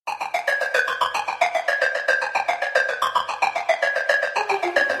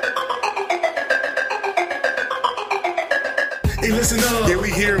Hey, listen up. Yeah, we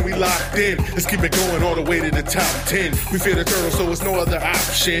here and we locked in. Let's keep it going all the way to the top 10. We feel the turtle, so it's no other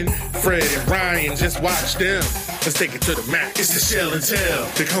option. Fred and Ryan, just watch them. Let's take it to the max. It's the Shell and Tell.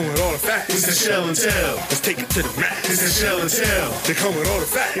 They come with all the facts. It's the Shell and Tell. Let's take it to the max. It's the Shell and Tell. They come with all the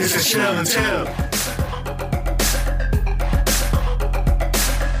facts. It's the Shell and Tell.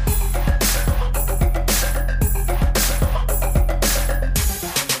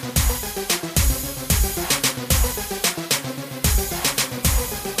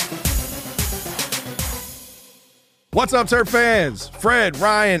 What's up, Terp fans? Fred,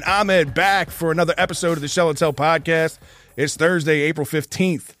 Ryan, Ahmed back for another episode of the Shell and Tell podcast. It's Thursday, April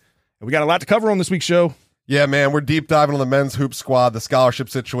 15th, and we got a lot to cover on this week's show. Yeah, man, we're deep diving on the men's hoop squad, the scholarship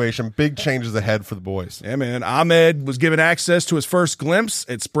situation, big changes ahead for the boys. Yeah, man. Ahmed was given access to his first glimpse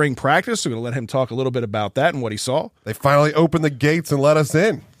at spring practice, so we're going to let him talk a little bit about that and what he saw. They finally opened the gates and let us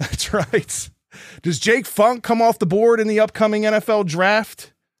in. That's right. Does Jake Funk come off the board in the upcoming NFL draft?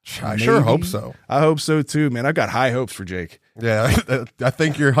 I sure hope so. I hope so too, man. I've got high hopes for Jake. Yeah, I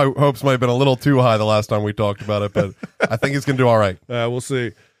think your hopes might have been a little too high the last time we talked about it, but I think he's going to do all right. We'll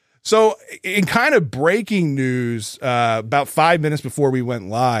see. So in kind of breaking news, about 5 minutes before we went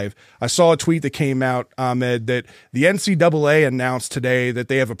live, I saw a tweet that came out, Ahmed, that the NCAA announced today that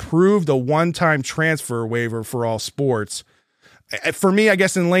they have approved a one-time transfer waiver for all sports. For me, I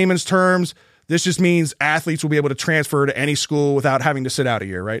guess in layman's terms, this just means athletes will be able to transfer to any school without having to sit out a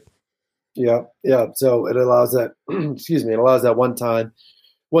year, right? Yeah. So it allows that, it allows that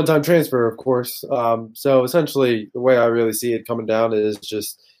one-time transfer, of course. So essentially the way I really see it coming down is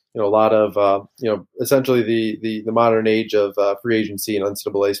just, a lot of, essentially the modern age of free agency in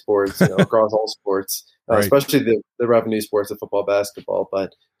NCAA sports, across all sports, right. Especially the revenue sports of football, basketball.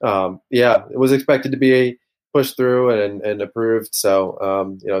 But it was expected to be pushed through and approved.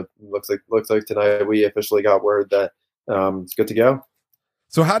 So, looks like tonight we officially got word that it's good to go.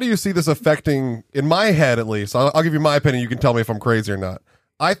 So how do you see this affecting, in my head at least, I'll give you my opinion. You can tell me if I'm crazy or not.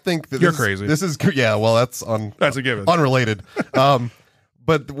 I think that you're crazy. This is, yeah, well, that's a given. Unrelated.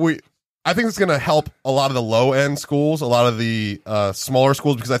 But I think it's going to help a lot of the low end schools, a lot of the smaller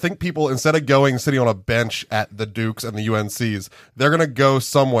schools, because I think people, instead of sitting on a bench at the Dukes and the UNCs, they're going to go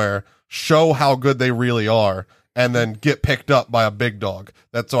somewhere, show how good they really are, and then get picked up by a big dog.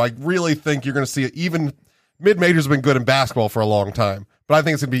 So I really think you're going to see it. Even mid-majors have been good in basketball for a long time, but I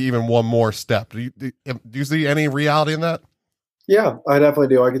think it's going to be even one more step. Do you see any reality in that? Yeah, I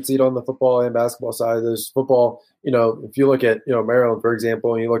definitely do. I can see it on the football and basketball side. There's football, if you look at, Maryland, for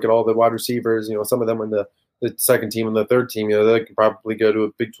example, and you look at all the wide receivers, some of them are in the second team and the third team, they could probably go to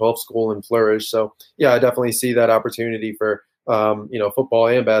a Big 12 school and flourish. So, yeah, I definitely see that opportunity for, football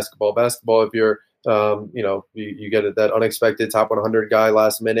and basketball. Basketball, if you're, you get that unexpected top 100 guy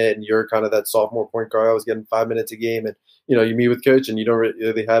last minute and you're kind of that sophomore point guard. I was getting 5 minutes a game and, you meet with coach and you don't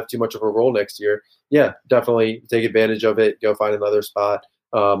really have too much of a role next year. Yeah, definitely take advantage of it. Go find another spot.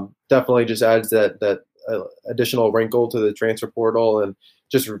 Definitely just adds that additional wrinkle to the transfer portal. And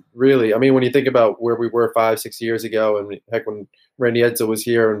just really, when you think about where we were 5-6 years ago, and heck, when Randy Edsall was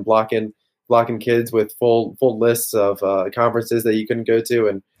here and blocking kids with full lists of conferences that you couldn't go to,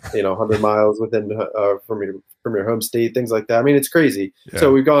 and 100 miles within from your home state, things like that. It's crazy. Yeah.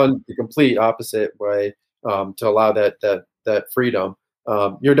 So we've gone the complete opposite way to allow that freedom.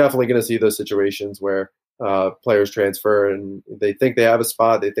 You're definitely going to see those situations where players transfer and they think they have a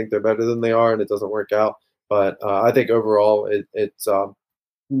spot, they think they're better than they are, and it doesn't work out. But I think overall, it's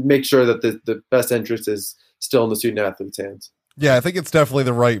make sure that the best interest is still in the student athlete's hands. Yeah, I think it's definitely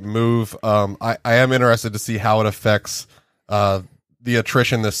the right move. I am interested to see how it affects the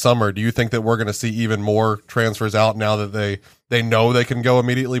attrition this summer. Do you think that we're going to see even more transfers out now that they know they can go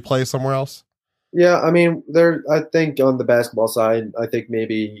immediately play somewhere else? Yeah, I think on the basketball side, I think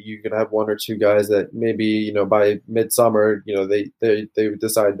maybe you could have one or two guys that maybe, by midsummer, they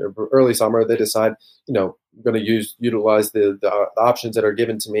decide, early summer, they decide, I'm going to utilize the options that are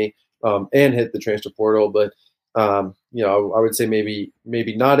given to me and hit the transfer portal. But, I would say maybe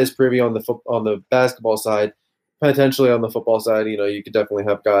not as privy on the basketball side. Potentially on the football side, you could definitely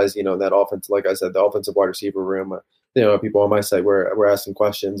have guys, that offense, like I said, the offensive wide receiver room. People on my site were asking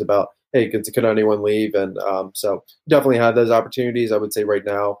questions about, hey, could anyone leave? And so definitely have those opportunities. I would say right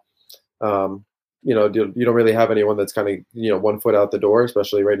now, you don't really have anyone that's kind of, 1 foot out the door,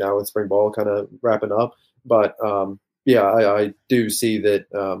 especially right now with spring ball kind of wrapping up. But I do see that,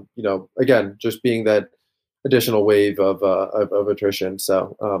 again, just being that additional wave of attrition.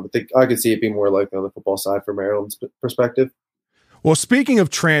 So I think I could see it being more likely on the football side from Maryland's perspective. Well, speaking of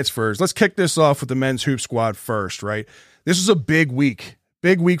transfers, let's kick this off with the men's hoop squad first, right? This is a big week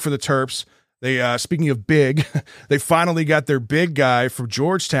for the Terps. They speaking of big, they finally got their big guy from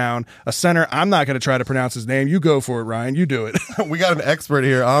Georgetown, a center. I'm not going to try to pronounce his name. You go for it, Ryan. You do it. We got an expert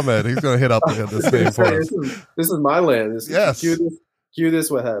here, Ahmed. He's going to hit up this name for us. This is my land. Yes. Cue this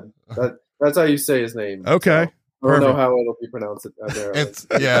Wahab. That's how you say his name. Okay. So, I don't know how it'll be pronounced there. It's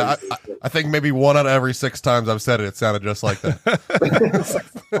I think maybe 1 out of every 6 times I've said it, it sounded just like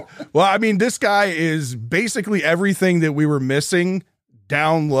that. Well, I mean, this guy is basically everything that we were missing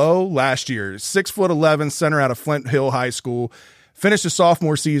down low last year. 6'11" center out of Flint Hill High School. Finished his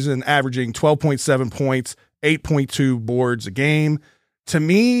sophomore season averaging 12.7 points, 8.2 boards a game. To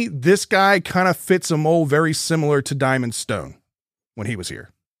me, this guy kind of fits a mold very similar to Diamond Stone when he was here.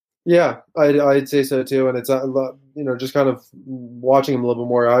 Yeah, I'd say so too. And it's, just kind of watching him a little bit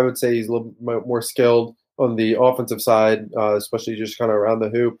more, I would say he's a little bit more skilled on the offensive side, especially just kind of around the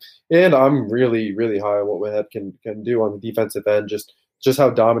hoop. And I'm really, really high on what Wahab can do on the defensive end, just how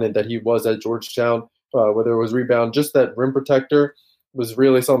dominant that he was at Georgetown, whether it was rebound, just that rim protector was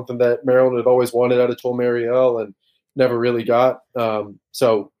really something that Maryland had always wanted out of Joel Mariel and never really got.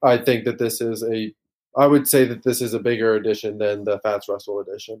 So I think that I would say that this is a bigger addition than the Fats Russell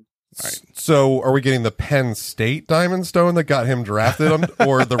edition. All right. So are we getting the Penn State Diamond Stone that got him drafted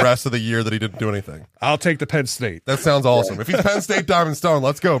or the rest of the year that he didn't do anything? I'll take the Penn State. That sounds awesome. If he's Penn State Diamond Stone,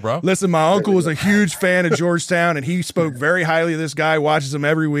 let's go, bro. Listen, my uncle was a huge fan of Georgetown, and he spoke very highly of this guy, watches him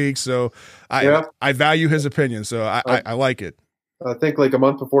every week. So I value his opinion. So I like it. I think like a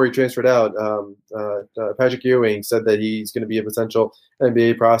month before he transferred out, Patrick Ewing said that he's going to be a potential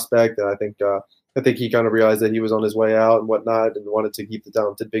NBA prospect. And I think he kind of realized that he was on his way out and whatnot, and wanted to keep the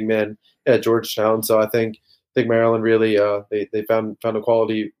talented big man at Georgetown. So I think Maryland really they found a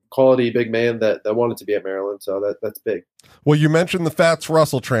quality big man that wanted to be at Maryland. So that's big. Well, you mentioned the Fats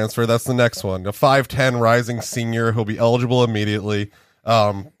Russell transfer. That's the next one. A 5'10" rising senior who'll be eligible immediately.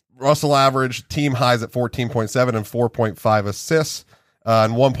 Russell averaged team highs at 14.7 and 4.5 assists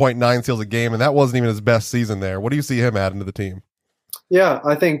and 1.9 steals a game, and that wasn't even his best season there. What do you see him adding to the team? Yeah,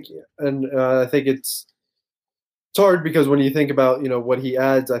 I think it's hard because when you think about what he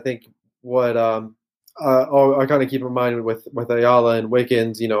adds, I think what I kind of keep in mind with Ayala and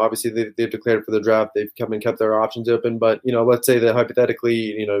Wiggins. Obviously they've declared for the draft. They've come and kept their options open. But let's say that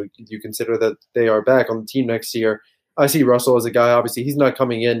hypothetically, you consider that they are back on the team next year. I see Russell as a guy. Obviously, he's not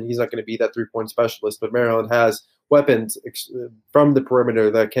coming in. He's not going to be that 3-point specialist. But Maryland has weapons from the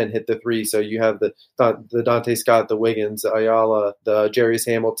perimeter that can hit the three. So you have the Dante Scott, the Wiggins, the Ayala, the Jarius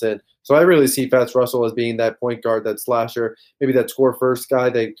Hamilton. So I really see Fats Russell as being that point guard, that slasher, maybe that score first guy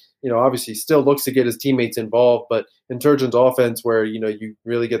that, obviously still looks to get his teammates involved, but in Turgeon's offense where, you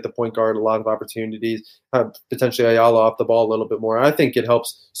really get the point guard a lot of opportunities, have potentially Ayala off the ball a little bit more. I think it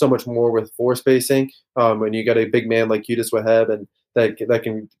helps so much more with floor spacing when you got a big man like Qudus Wahab and that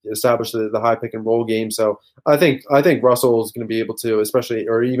can establish the high pick and roll game. So I think Russell is going to be able to, especially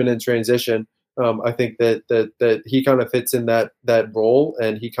or even in transition. I think that he kind of fits in that role,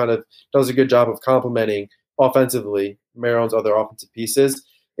 and he kind of does a good job of complementing offensively Maryland's other offensive pieces.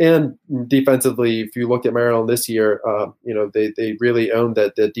 And defensively, if you look at Maryland this year, they really owned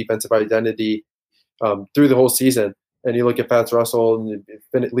that defensive identity through the whole season. And you look at Fats Russell and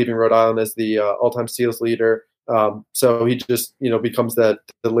leaving Rhode Island as the all-time steals leader. So he just becomes the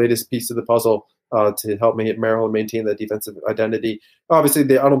latest piece of the puzzle to help Maryland maintain that defensive identity.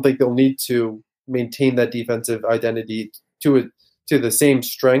 Obviously, I don't think they'll need to maintain that defensive identity to the same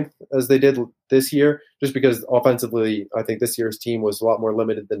strength as they did this year, just because offensively, I think this year's team was a lot more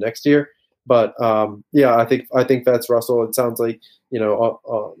limited than next year. But I think Fats Russell, it sounds like,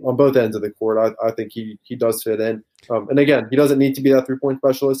 on both ends of the court, I think he does fit in. And again, he doesn't need to be that 3-point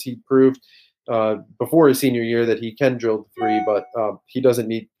specialist. He proved before his senior year that he can drill the three, but he doesn't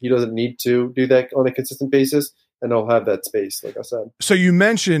need to do that on a consistent basis, and he'll have that space, like I said. So you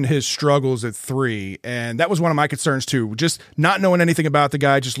mentioned his struggles at 3, and that was one of my concerns too, just not knowing anything about the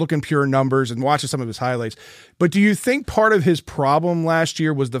guy, just looking pure numbers and watching some of his highlights. But do you think part of his problem last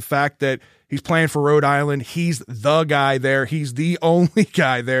year was the fact that he's playing for Rhode Island? He's the guy there. He's the only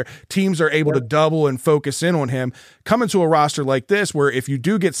guy there. Teams are able to double and focus in on him. Coming to a roster like this, where if you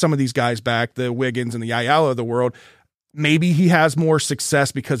do get some of these guys back, the Wiggins and the Ayala of the world, maybe he has more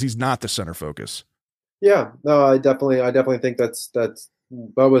success because he's not the center focus. Yeah, no, I definitely think that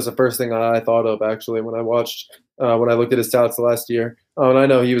was the first thing I thought of actually when I looked at his stats last year. And I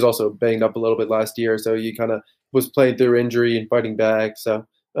know he was also banged up a little bit last year, so he kind of was playing through injury and fighting back. So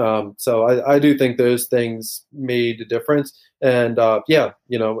I do think those things made a difference. And to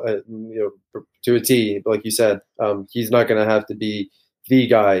a T, like you said, he's not going to have to be the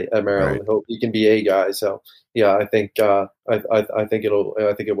guy at Maryland. He can be a guy. So yeah, I think I think it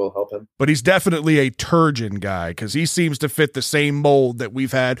will help him. But he's definitely a Turgeon guy because he seems to fit the same mold that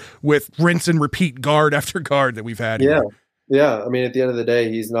we've had with rinse and repeat guard after guard that we've had. Yeah. Yeah, I mean, at the end of the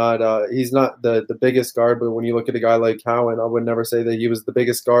day, he's not the biggest guard, but when you look at a guy like Cowan, I would never say that he was the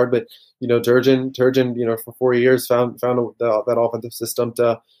biggest guard. But Turgeon, for 4 years found that offensive system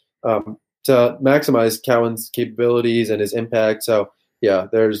to maximize Cowan's capabilities and his impact. So yeah,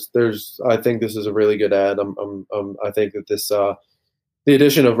 I think this is a really good ad. I think that this the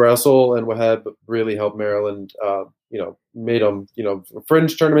addition of Russell and Wahab really helped Maryland. Made them, a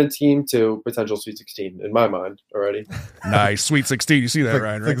fringe tournament team to potential Sweet 16 in my mind already. Nice. Sweet 16. You see that,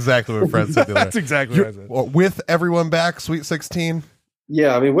 Ryan, right? That's exactly what Fred said. That's exactly what I said. With everyone back, Sweet 16?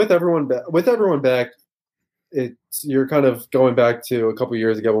 Yeah, I mean, with everyone back, you're kind of going back to a couple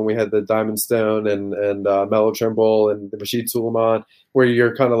years ago when we had the Diamond Stone and Melo Trimble and the Rashid Suleiman, where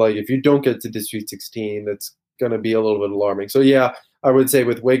you're kind of like, if you don't get to the Sweet 16, that's going to be a little bit alarming. So yeah, I would say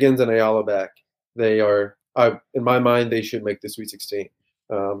with Wiggins and Ayala back, they are, in my mind, they should make the Sweet 16.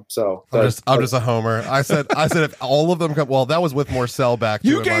 I'm just a homer. I said if all of them come, well, that was with Morcell back.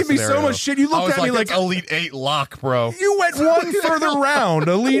 You gave me so much shit. You looked at me like Elite 8 lock, bro. You went one further round,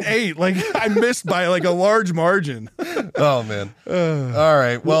 Elite 8. Like I missed by like a large margin. Oh man. All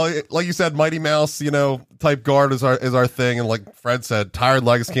right. Well, like you said, Mighty Mouse, type guard is our thing, and like Fred said, tired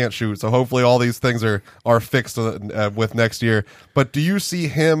legs can't shoot. So hopefully all these things are fixed with next year. But do you see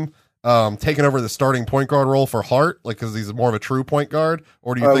him taking over the starting point guard role for Hart, like because he's more of a true point guard,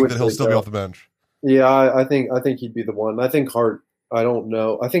 or do you think that he'll still be off the bench? Yeah, I think he'd be the one. I think Hart, I don't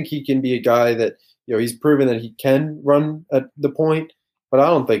know. I think he can be a guy that he's proven that he can run at the point, but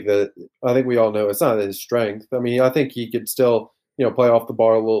I think we all know it's not his strength. I mean, I think he could still play off the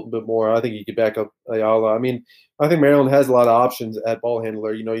bar a little bit more. I think he could back up Ayala. I mean, I think Maryland has a lot of options at ball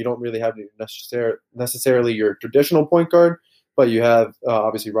handler. You don't really have necessarily your traditional point guard. But you have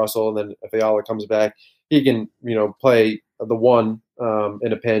obviously Russell, and then if Ayala comes back, he can play the one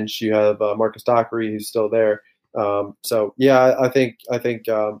in a pinch. You have Marcus Dockery, who's still there. So yeah, I think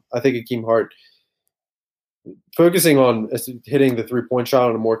Hakeem Hart focusing on hitting the 3-point shot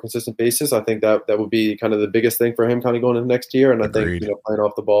on a more consistent basis. I think that would be kind of the biggest thing for him, kind of going into next year. And Agreed. I think playing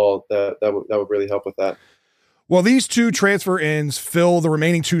off the ball that would really help with that. Well, these two transfer ins fill the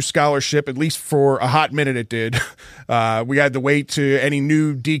remaining 2 scholarship, at least for a hot minute it did. We had to wait to any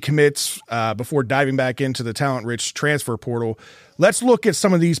new decommits before diving back into the talent-rich transfer portal. Let's look at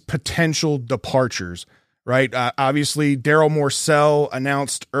some of these potential departures, right? Obviously, Daryl Morcell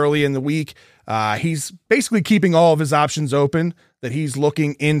announced early in the week he's basically keeping all of his options open, that he's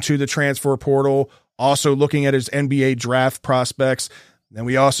looking into the transfer portal, also looking at his NBA draft prospects. Then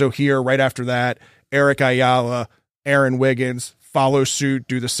we also hear right after that, Eric Ayala, Aaron Wiggins follow suit,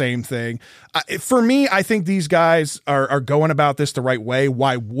 do the same thing. For me, I think these guys are going about this the right way.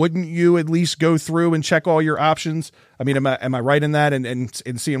 Why wouldn't you at least go through and check all your options? I mean, am I right in that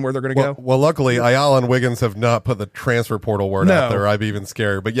and seeing where they're going to go? Well, luckily, Ayala and Wiggins have not put the transfer portal word out there. I'd be even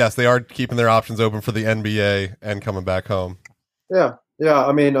scared. But yes, they are keeping their options open for the NBA and coming back home. Yeah.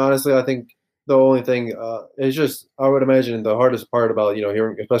 I mean, honestly, I think the only thing is just, I would imagine the hardest part about,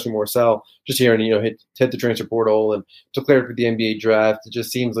 hearing, especially Morcell, just hearing, hit the transfer portal and declared for the NBA draft, it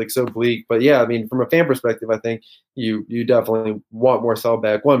just seems like so bleak. But yeah, I mean, from a fan perspective, I think you definitely want Morcell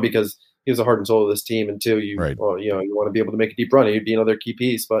back. One, because he was the heart and soul of this team, and two, you want to be able to make a deep run. He'd be another key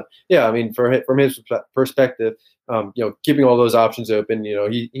piece. But yeah, I mean, from his perspective, keeping all those options open,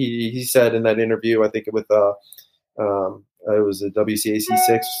 he said in that interview, I think with it was a WCAC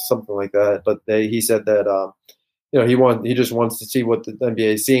 6, something like that. But he said that he just wants to see what the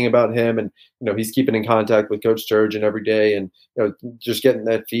NBA is seeing about him, and he's keeping in contact with Coach Turgeon every day, and just getting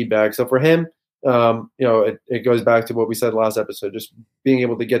that feedback. So for him, it goes back to what we said last episode, just being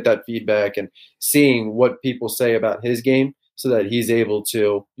able to get that feedback and seeing what people say about his game, so that he's able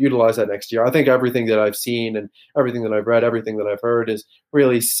to utilize that next year. I think everything that I've seen and everything that I've read, everything that I've heard is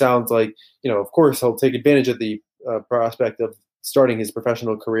really sounds like of course he'll take advantage of the prospect of starting his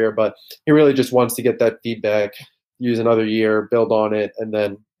professional career, but he really just wants to get that feedback, use another year, build on it, and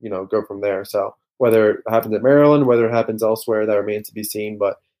then go from there. So whether it happens at Maryland, whether it happens elsewhere, that remains to be seen.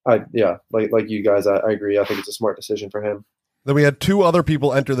 But like you guys, I agree. I think it's a smart decision for him. Then we had 2 other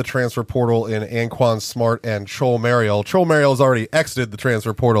people enter the transfer portal in Anquan Smart and Chol Mariel. Chol Mariel has already exited the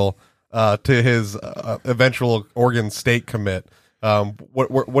transfer portal to his eventual Oregon State commit.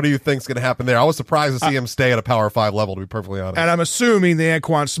 What do you think is going to happen there? I was surprised to see him stay at a Power 5 level, to be perfectly honest. And I'm assuming the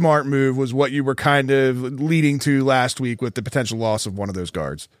Anquan Smart move was what you were kind of leading to last week with the potential loss of one of those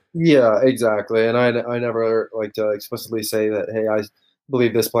guards. Yeah, exactly. And I never like to explicitly say that, hey,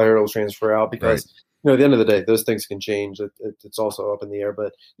 believe this player will transfer out because at the end of the day, those things can change. It's also up in the air.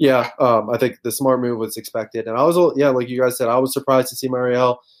 But yeah, I think the smart move was expected, and I was like you guys said, I was surprised to see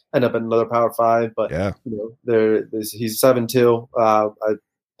Mariel end up in another Power 5. But he's 7-2.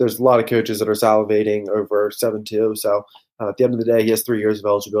 There's a lot of coaches that are salivating over 7-2. So at the end of the day, he has 3 years of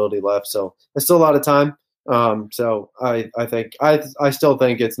eligibility left. So there's still a lot of time. So I think I still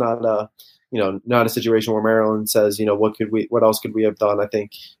think it's not not a situation where Maryland says, what else could we have done? I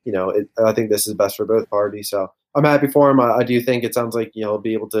think, I think this is best for both parties. So I'm happy for him. I do think it sounds like, he'll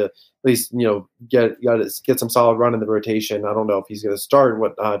be able to at least, get some solid run in the rotation. I don't know if he's going to start and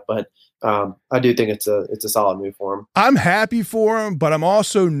whatnot, but I do think it's a solid move for him. I'm happy for him, but I'm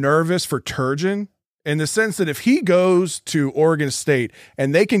also nervous for Turgeon, in the sense that if he goes to Oregon State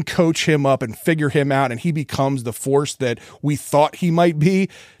and they can coach him up and figure him out and he becomes the force that we thought he might be,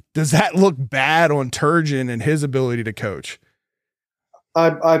 does that look bad on Turgeon and his ability to coach?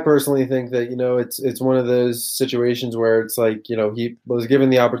 I personally think that, it's one of those situations where it's like, he was given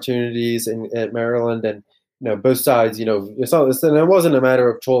the opportunities at Maryland and, both sides, and it wasn't a matter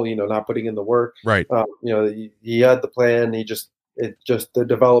of Toll, not putting in the work. Right. He had the plan. The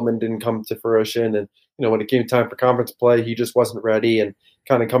development didn't come to fruition. And, when it came time for conference play, he just wasn't ready. And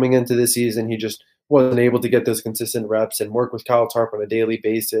kind of coming into this season, he just wasn't able to get those consistent reps and work with Kyle Tarp on a daily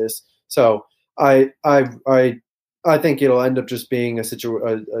basis. So I think it'll end up just being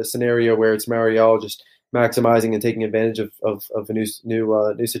a scenario where it's Mariel just maximizing and taking advantage of a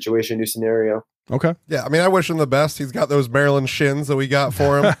new situation, new scenario. Okay. Yeah, I mean, I wish him the best. He's got those Maryland shins that we got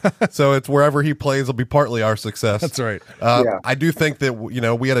for him. So it's wherever he plays will be partly our success. That's right. I do think that,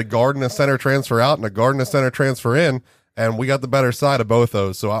 we had a guard and a center transfer out and a guard and a center transfer in, and we got the better side of both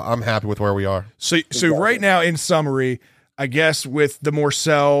those. So I'm happy with where we are. So right now, in summary, I guess with the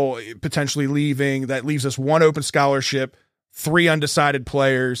Morsell potentially leaving, that leaves us 1 open scholarship, 3 undecided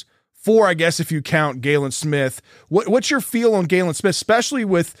players, 4, I guess, if you count Galen Smith. What's your feel on Galen Smith, especially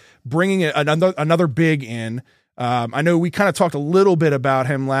with bringing another big in? I know we kind of talked a little bit about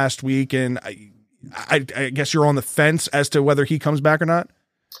him last week, and I guess you're on the fence as to whether he comes back or not.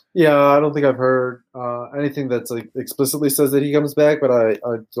 Yeah, I don't think I've heard anything that's like explicitly says that he comes back, but I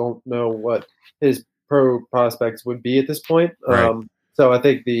don't know what his pro prospects would be at this point. Right. So I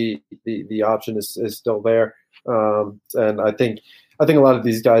think the option is still there, and I think a lot of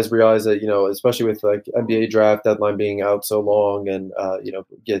these guys realize that, especially with like NBA draft deadline being out so long and,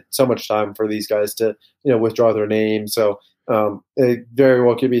 get so much time for these guys to, withdraw their name. So it very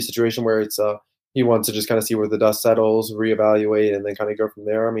well could be a situation where it's he wants to just kind of see where the dust settles, reevaluate, and then kind of go from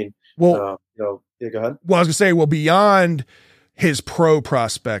there. I mean, well, go ahead. Well, I was going to say, beyond his pro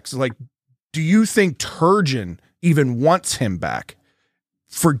prospects, like, do you think Turgeon even wants him back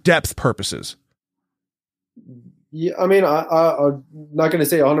for depth purposes? Yeah, I mean, I'm not going to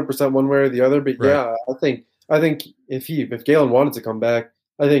say 100% one way or the other, but right. Yeah, I think if Galen wanted to come back,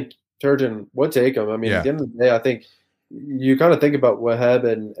 I think Turgeon would take him. I mean, At the end of the day, I think you kind of think about Waheb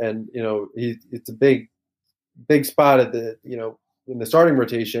and it's a big spot at the in the starting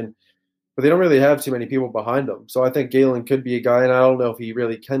rotation, but they don't really have too many people behind him. So I think Galen could be a guy, and I don't know if he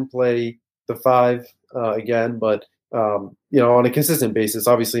really can play the 5 again, but on a consistent basis,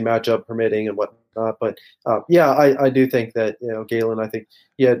 obviously matchup permitting and whatnot. But I do think that Galen, I think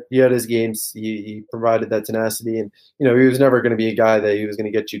he had his games. He provided that tenacity, and he was never going to be a guy that he was going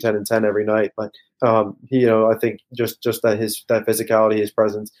to get you 10 and 10 every night. But I think just that physicality, his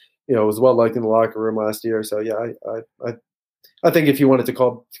presence, was well liked in the locker room last year. So yeah, I think if he wanted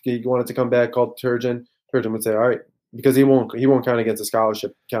to come back, called Turgeon would say all right, because he won't count against a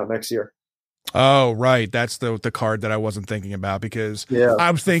scholarship count next year. Oh, right. That's the card that I wasn't thinking about, because I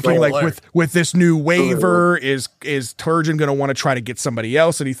was thinking with this new waiver, is Turgeon going to want to try to get somebody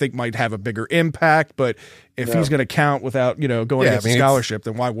else that he think might have a bigger impact? But if he's going to count without, going against a scholarship,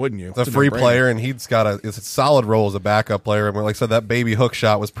 then why wouldn't you? It's a free player, and he's got it's a solid role as a backup player. I mean, like I said, that baby hook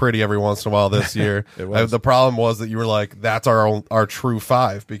shot was pretty every once in a while this year. The problem was that you were like, that's our true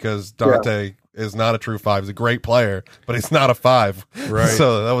 5, because Dante is not a true 5. He's a great player, but he's not a 5. Right.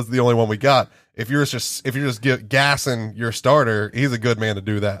 So that was the only one we got. If you're just gassing your starter, he's a good man to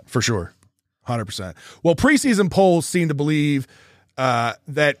do that. For sure. 100%. Well, preseason polls seem to believe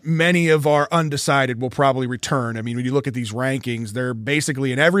that many of our undecided will probably return. I mean, when you look at these rankings, they're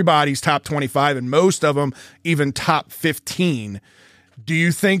basically in everybody's top 25 and most of them even top 15. Do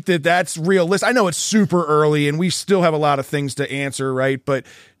you think that that's realistic? I know it's super early and we still have a lot of things to answer, right? But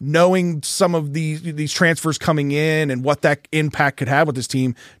knowing some of these transfers coming in and what that impact could have with this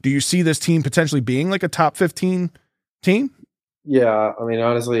team, do you see this team potentially being like a top 15 team? Yeah, I mean,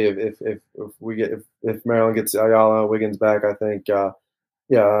 honestly, if Maryland gets Ayala and Wiggins back, I think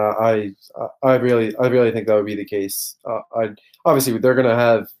Yeah, I really think that would be the case. Obviously they're going to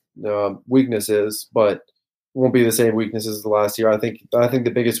have weaknesses, but won't be the same weaknesses as the last year. I think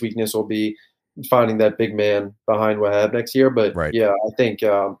the biggest weakness will be finding that big man behind Wahab next year. But Right. yeah, I think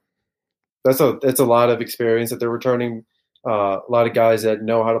that's a lot of experience that they're returning. A lot of guys that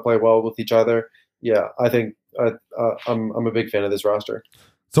know how to play well with each other. Yeah, I think I'm a big fan of this roster.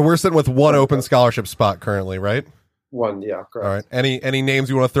 So we're sitting with one open scholarship spot currently, right? One, yeah, correct. All right. Any names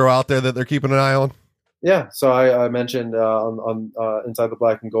you want to throw out there that they're keeping an eye on? Yeah, so I mentioned on Inside the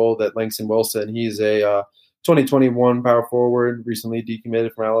Black and Gold that Langston Wilson. He's a 2021 power forward, recently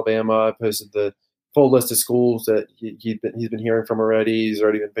decommitted from Alabama. I posted the full list of schools that he's been hearing from already. He's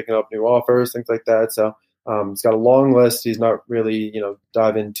already been picking up new offers, things like that. So he's got a long list. He's not really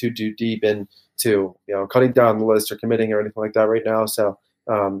diving too deep into cutting down the list or committing or anything like that right now. So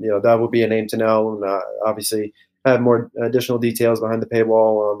that would be a name to know, and obviously have more additional details behind the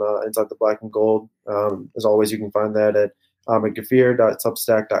paywall on Inside the Black and Gold. As always, you can find that at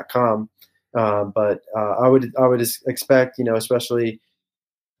ahmedgafir.substack.com. But I would expect, especially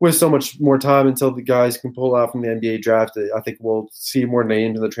with so much more time until the guys can pull out from the NBA draft, I think we'll see more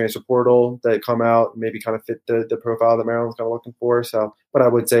names in the transfer portal that come out, maybe kind of fit the profile that Maryland's kind of looking for. So, but I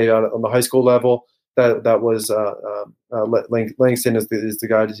would say on the high school level, that was Langston is the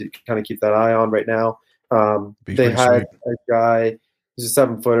guy to kind of keep that eye on right now. They had a guy who's a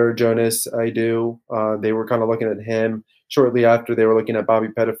 7-footer, Jonas Aidu. They were kind of looking at him shortly after they were looking at Bobby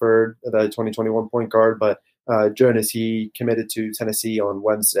Pettiford, the 2021 point guard. But Jonas, he committed to Tennessee on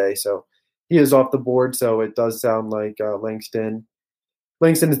Wednesday, so he is off the board. So it does sound like Langston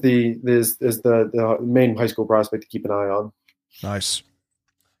is the main high school prospect to keep an eye on. Nice.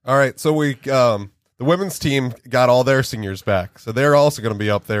 All right, so we the women's team got all their seniors back, so they're also going to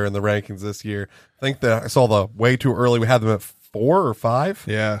be up there in the rankings this year. I think I saw the way too early. We had them at 4 or 5.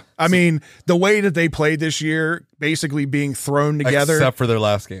 Yeah. I mean, the way that they played this year, basically being thrown together. Except for their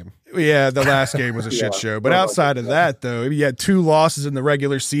last game. Yeah, the last game was a shit show. But outside of that, though, you had 2 losses in the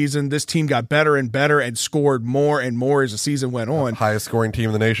regular season. This team got better and better and scored more and more as the season went on. Highest scoring team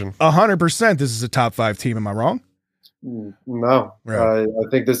in the nation. 100%. This is a top 5 team. Am I wrong? No. Right. I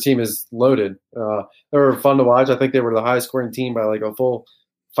think this team is loaded. They were fun to watch. I think they were the highest scoring team by like a full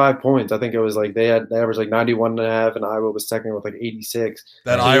 5 points. I think it was like they averaged like 91.5, and Iowa was second with like 86.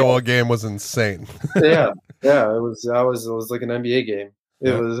 That Iowa game was insane. yeah. It was like an NBA game.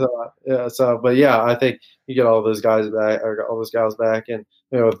 It was but yeah, I think you get all those guys back, or all those gals back, and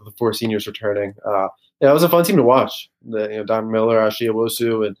the 4 seniors returning. It was a fun team to watch. Diamond Miller, Ashia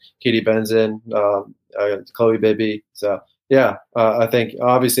Wosu, and Katie Benson, Chloe Bibby. So yeah, I think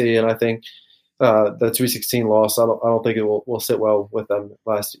obviously, and I think the 316 loss, I don't think it will sit well with them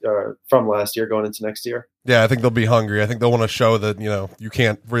from last year going into next year. Yeah, I think they'll be hungry. I think they'll want to show that you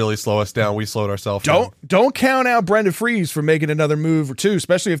can't really slow us down. We slowed ourselves down. Don't count out Brenda Freeze for making another move or two,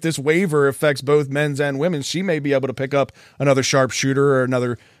 especially if this waiver affects both men's and women's. She may be able to pick up another sharpshooter or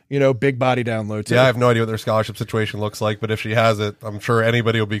another big body down low too. Yeah, I have no idea what their scholarship situation looks like, but if she has it, I'm sure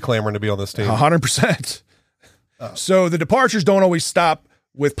anybody will be clamoring to be on this team. 100%. So the departures don't always stop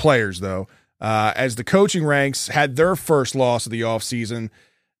with players, though. As the coaching ranks had their first loss of the offseason,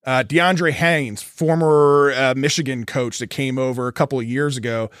 DeAndre Haynes, former Michigan coach that came over a couple of years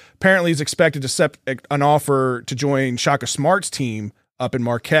ago, apparently is expected to accept an offer to join Shaka Smart's team up in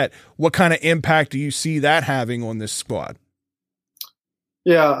Marquette. What kind of impact do you see that having on this squad?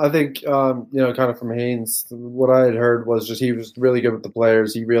 Yeah, I think kind of from Haynes, what I had heard was just he was really good with the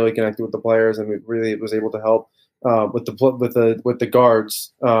players. He really connected with the players, and really was able to help with the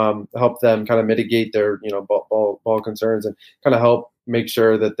guards, help them kind of mitigate their ball concerns, and kind of help make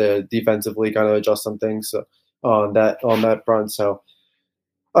sure that the defensively kind of adjust some things on that front. So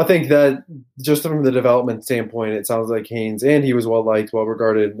I think that just from the development standpoint, it sounds like Haynes, and he was well liked, well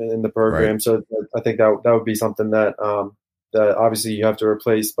regarded in the program. Right. So I think that would be something that obviously you have to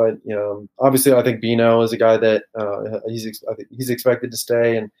replace. But obviously I think Bino is a guy that he's expected to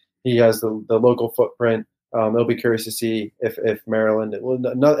stay, and he has the local footprint. It'll be curious to see if Maryland will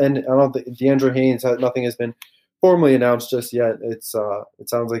not. And I don't think DeAndre Haynes nothing has been formally announced just yet. It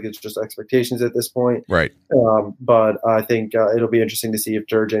sounds like it's just expectations at this point. Right. But I think it'll be interesting to see if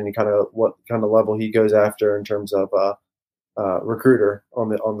Durgeon what kind of level he goes after in terms of recruiter on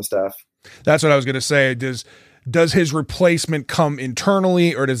the staff. That's what I was going to say. Does his replacement come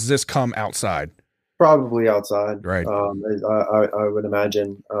internally, or does this come outside? Probably outside. Right. I would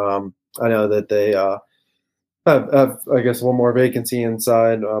imagine. I know that they have, I guess, one more vacancy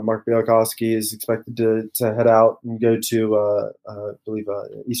inside. Mark Bielkowski is expected to head out and go to, I believe,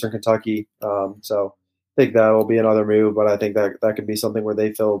 Eastern Kentucky. So think that will be another move, but I think that could be something where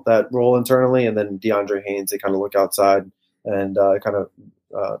they fill that role internally, and then DeAndre Haynes, they kind of look outside and kind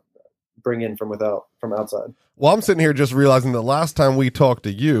of bring in from outside. Well, I'm sitting here just realizing that last time we talked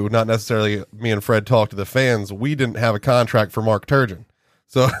to you, not necessarily me and Fred talked to the fans, we didn't have a contract for Mark Turgeon.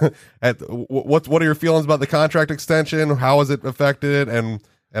 So what are your feelings about the contract extension? How has it affected? And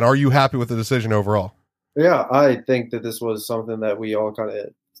are you happy with the decision overall? Yeah, I think that this was something that we all kind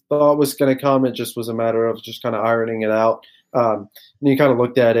of thought was going to come. It just was a matter of just kind of ironing it out. And you kind of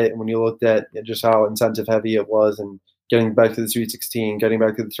looked at it, and when you looked at just how incentive heavy it was, and getting back to the Sweet 16, getting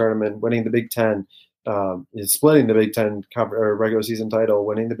back to the tournament, winning the Big Ten, splitting the Big Ten regular season title,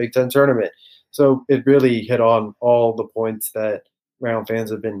 winning the Big Ten tournament. So it really hit on all the points that Maryland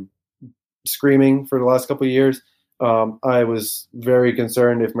fans have been screaming for the last couple of years. I was very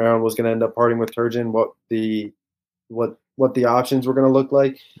concerned if Maryland was going to end up parting with Turgeon, what the options were going to look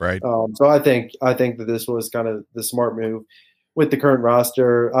like. Right. So I think that this was kind of the smart move with the current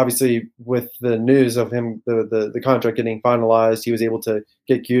roster. Obviously, with the news of him, the contract getting finalized, he was able to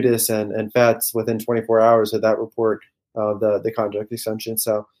get Qudis and Fats within 24 hours of that report of the contract extension.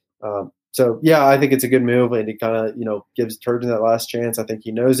 So yeah, I think it's a good move, and it kind of gives Turgeon that last chance. I think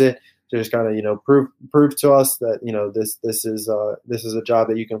he knows it. To just kind of prove to us that this is a job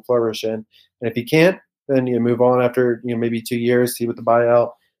that you can flourish in, and if he can't, then you move on after maybe 2 years, see what the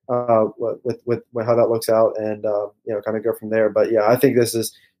buyout with how that looks out, and kind of go from there. But yeah, I think this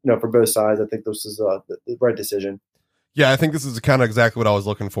is for both sides. I think this is the right decision. Yeah, I think this is kind of exactly what I was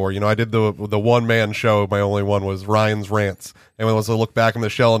looking for. I did the one man show. My only one was Ryan's Rants, and when I was to look back in the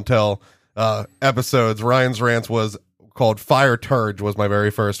Shell and Tell episodes, Ryan's Rants was called Fire Turge, was my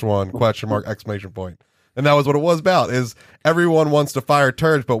very first one, ? Exclamation point. And that was what it was about, is everyone wants to fire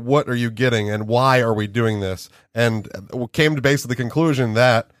Turge, but what are you getting and why are we doing this? And came to basically the conclusion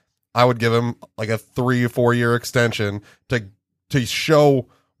that I would give him like a 3 or 4 year extension to show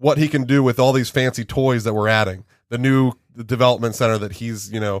what he can do with all these fancy toys that we're adding. The new development center that he's,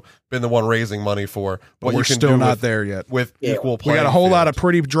 been the one raising money for. But we're still not there yet. With equal playing We got a whole lot of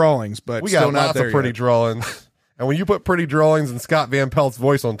pretty drawings, but we still got not lots there of pretty yet. drawings. And when you put pretty drawings and Scott Van Pelt's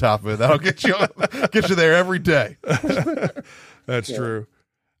voice on top of it, that'll get you there every day. That's true.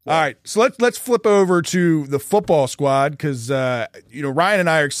 All right, so let's flip over to the football squad, because Ryan and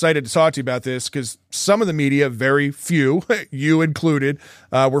I are excited to talk to you about this, because some of the media, very few, you included,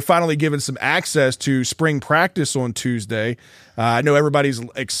 were finally given some access to spring practice on Tuesday. I know everybody's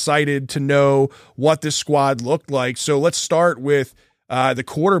excited to know what this squad looked like. So let's start with the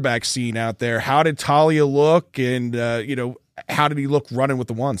quarterback scene out there. How did Talia look, and how did he look running with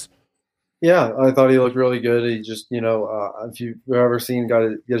the ones? Yeah, I thought he looked really good. He just, if you've ever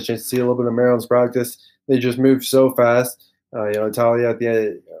get a chance to see a little bit of Maryland's practice, they just moved so fast. Talia at the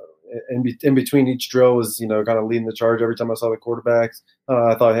end, in between each drill was, kind of leading the charge every time I saw the quarterbacks.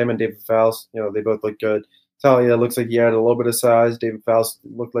 I thought him and David Faust, they both looked good. Talia looks like he had a little bit of size. David Faust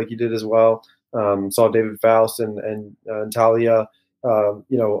looked like he did as well. Saw David Faust and Talia,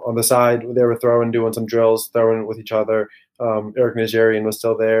 on the side, they were doing some drills, throwing with each other. Eric Nigerian was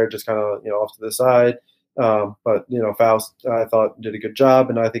still there, just kind of, off to the side. But Faust, I thought, did a good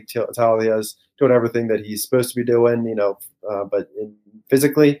job, and I think Talia's doing everything that he's supposed to be doing, but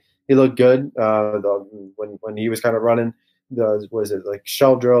physically he looked good. When he was kind of running like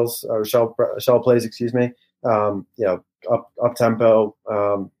shell drills or shell plays, excuse me, up tempo,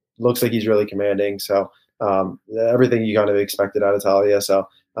 looks like he's really commanding. So everything you kind of expected out of Talia. So,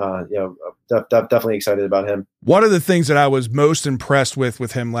 definitely excited about him. One of the things that I was most impressed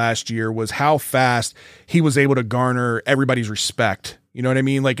with him last year was how fast he was able to garner everybody's respect. You know what I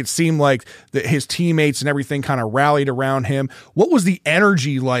mean? Like, it seemed like his teammates and everything kind of rallied around him. What was the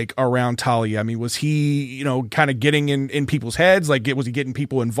energy like around Talia? I mean, was he, kind of getting in people's heads? Like, was he getting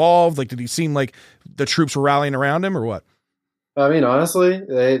people involved? Like, did he seem like the troops were rallying around him, or what? I mean, honestly,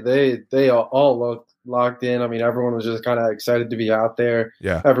 they all looked locked in. I mean, everyone was just kind of excited to be out there.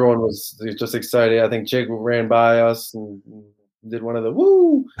 Yeah. Everyone was just excited. I think Jake ran by us and did one of the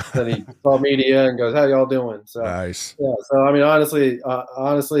woo. Then he saw media and goes, "How y'all doing?" So nice. Yeah. So I mean, honestly,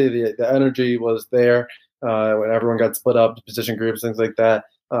 the energy was there when everyone got split up to position groups, things like that.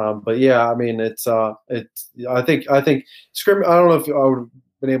 But yeah, I mean, I think scrim. I don't know if I would have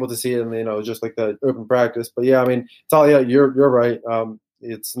been able to see it in just like the open practice, but yeah, I mean, Talia, you're right.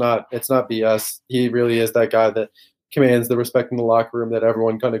 It's not BS. He really is that guy that commands the respect in the locker room, that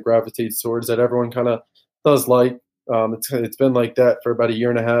everyone kind of gravitates towards, that everyone kind of does like. It's been like that for about a year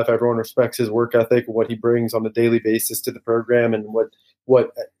and a half. Everyone respects his work ethic, what he brings on a daily basis to the program, and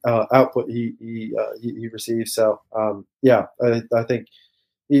what output he receives. So yeah, I think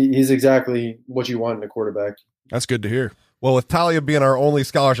he's exactly what you want in a quarterback. That's good to hear. Well, with Talia being our only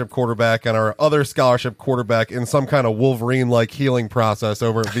scholarship quarterback and our other scholarship quarterback in some kind of Wolverine-like healing process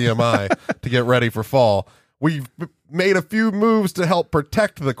over at VMI to get ready for fall, we've made a few moves to help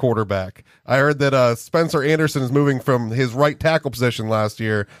protect the quarterback. I heard that Spencer Anderson is moving from his right tackle position last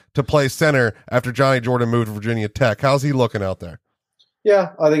year to play center after Johnny Jordan moved to Virginia Tech. How's he looking out there?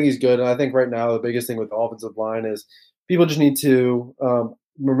 Yeah, I think he's good. And I think right now the biggest thing with the offensive line is people just need to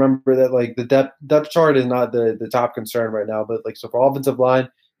remember that like the depth chart is not the top concern right now. But like so for offensive line,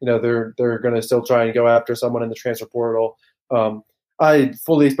 they're going to still try and go after someone in the transfer portal. I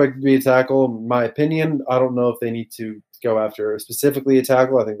fully expect it to be a tackle. In my opinion, I don't know if they need to go after specifically a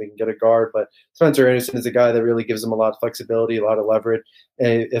tackle. I think they can get a guard, but Spencer Anderson is a guy that really gives them a lot of flexibility, a lot of leverage.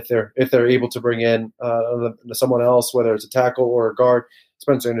 And if they're able to bring in someone else, whether it's a tackle or a guard,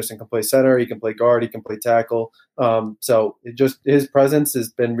 Spencer Anderson can play center, he can play guard, he can play tackle. So his presence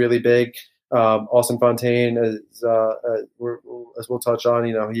has been really big. Austin Fontaine, as we'll touch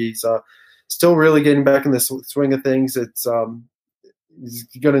on, he's still really getting back in the swing of things. It's he's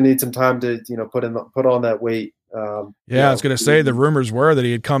going to need some time to put on that weight. I was going to say the rumors were that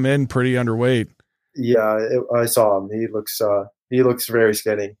he had come in pretty underweight. Yeah, I saw him. He looks very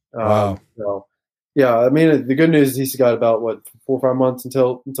skinny. Wow. So, yeah, I mean the good news is he's got about 4 or 5 months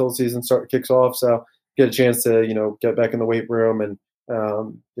until the season kicks off. So get a chance to get back in the weight room and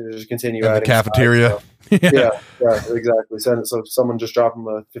just continue in the cafeteria. Yeah, exactly. So someone just drop him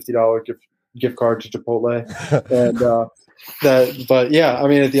a $50 gift card to Chipotle, and but yeah, I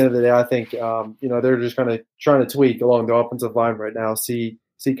mean at the end of the day, I think they're just kind of trying to tweak along the offensive line right now, see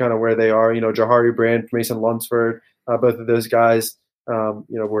kind of where they are. Jahari Brand, Mason Lunsford, both of those guys,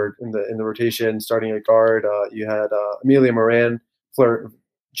 were in the rotation starting at guard. You had Amelia Moran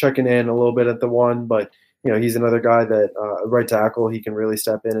checking in a little bit at the one, but he's another guy that right tackle, he can really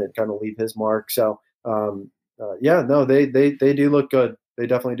step in and kind of leave his mark. So they do look good. They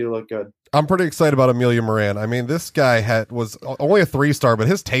definitely do look good. I'm pretty excited about Amelia Moran. I mean, this guy was only a 3-star, but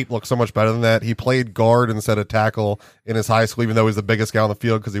his tape looks so much better than that. He played guard instead of tackle in his high school, even though he was the biggest guy on the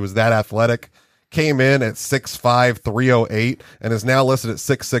field because he was that athletic. Came in at 6'5", 308, and is now listed at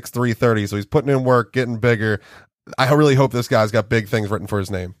 6'6", 330. So he's putting in work, getting bigger. I really hope this guy's got big things written for his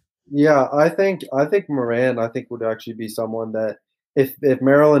name. Yeah, I think Moran, would actually be someone that if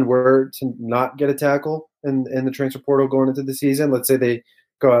Maryland were to not get a tackle in the transfer portal going into the season, let's say they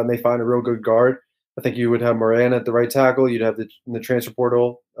go out and they find a real good guard, I think you would have Moran at the right tackle. You'd have the transfer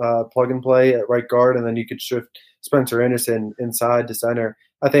portal plug and play at right guard, and then you could shift Spencer Anderson inside to center.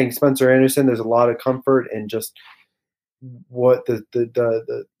 I think Spencer Anderson, there's a lot of comfort in just what the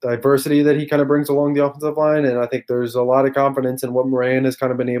diversity that he kind of brings along the offensive line, and I think there's a lot of confidence in what Moran has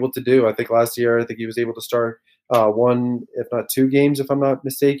kind of been able to do. I think last year, he was able to start one, if not 2 games, if I'm not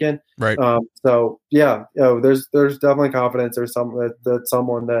mistaken. Right. So yeah, there's definitely confidence. There's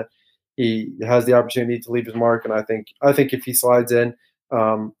someone that he has the opportunity to leave his mark, and I think if he slides in,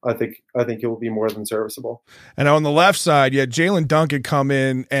 I think he will be more than serviceable. And on the left side, Jalen Duncan come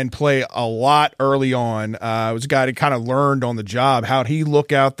in and play a lot early on. It was a guy that kind of learned on the job. How'd he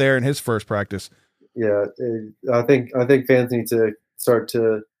look out there in his first practice? Yeah, I think fans need to start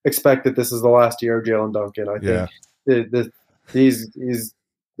to expect that this is the last year of Jalen Duncan. I think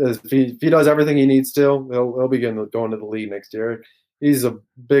if he does everything he needs to, he'll be going to the league next year. He's a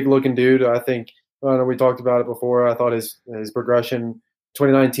big looking dude. I think we talked about it before. I thought his progression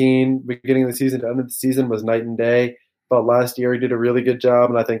 2019 beginning of the season to end of the season was night and day. But last year he did a really good job,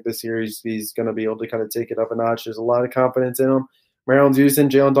 and I think this year he's going to be able to kind of take it up a notch. There's a lot of confidence in him. Maryland's using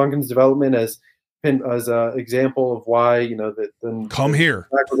Jalen Duncan's development as an example of why come here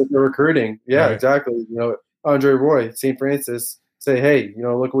the recruiting. Yeah, right. Exactly. Andre Roy, St. Francis, say, hey,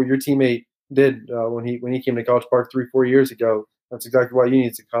 look what your teammate did when he came to College Park 3-4 years ago. That's exactly why you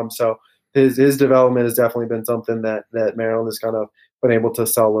need to come. So his development has definitely been something that Maryland has kind of been able to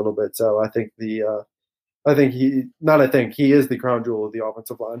sell a little bit. So I think he is the crown jewel of the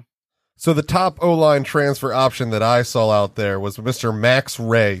offensive line. So the top O-line transfer option that I saw out there was Mr. Max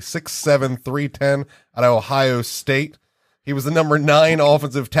Ray, 6'7", 310 out of Ohio State. He was the number 9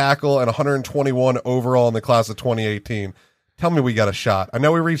 offensive tackle and 121 overall in the class of 2018. Tell me we got a shot. I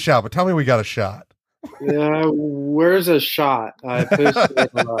know we reached out, but tell me we got a shot. Yeah, where's a shot? I posted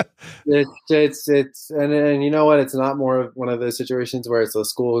it's and you know what? It's not more of one of those situations where it's a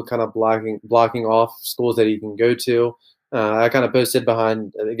school kind of blocking off schools that he can go to. I kind of posted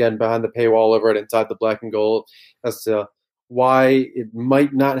behind the paywall over at Inside the Black and Gold as to why it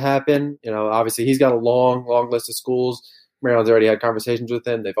might not happen. Obviously he's got a long list of schools. Maryland's already had conversations with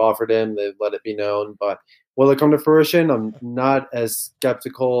him. They've offered him. They've let it be known. But will it come to fruition? I'm not as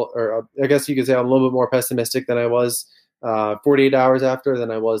skeptical, or I guess you could say I'm a little bit more pessimistic than I was 48 hours after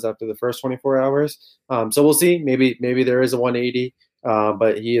than I was after the first 24 hours. So we'll see. Maybe there is a 180,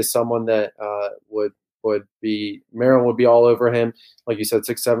 but he is someone that would be Maryland would be all over him. Like you said,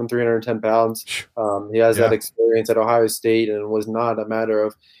 6'7", 310 pounds. He has that experience at Ohio State, and it was not a matter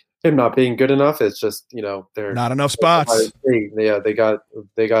of him not being good enough. It's just, they're not enough spots. They got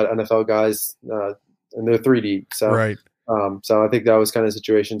NFL guys and they're 3 deep. So right. So I think that was kind of the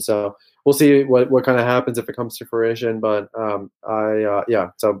situation. So we'll see what kind of happens if it comes to fruition. But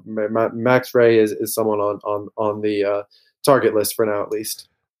so Max Ray is someone on the target list for now, at least.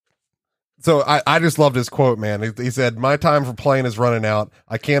 So I just loved his quote, man. He said, "My time for playing is running out.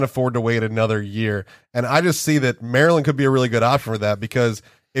 I can't afford to wait another year." And I just see that Maryland could be a really good option for that, because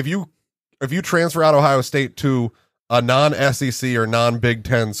if you transfer out Ohio State to a non-SEC or non-Big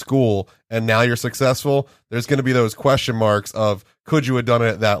Ten school and now you're successful, there's going to be those question marks of, could you have done it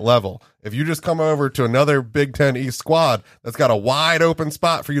at that level? If you just come over to another Big Ten East squad that's got a wide open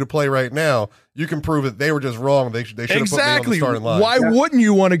spot for you to play right now, you can prove that they were just wrong. They should have put me on the starting line. Why wouldn't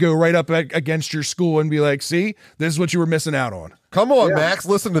you want to go right up against your school and be like, see, this is what you were missing out on? Come on, Max,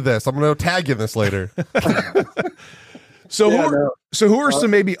 listen to this. I'm going to tag you in this later. So who are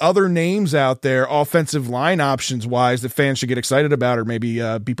some maybe other names out there, offensive line options wise, that fans should get excited about, or maybe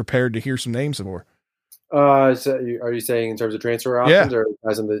be prepared to hear some names more? So are you saying in terms of transfer options, or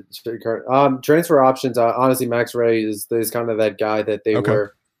as in the current transfer options? Honestly, Max Ray is kind of that guy that they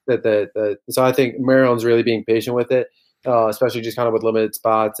were that. So I think Maryland's really being patient with it, especially just kind of with limited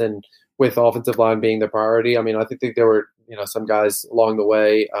spots and with offensive line being the priority. I mean, I think there were some guys along the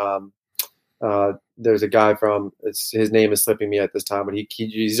way. There's a guy his name is slipping me at this time, but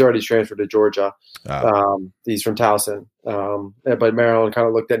he's already transferred to Georgia. He's from Towson. But Maryland kind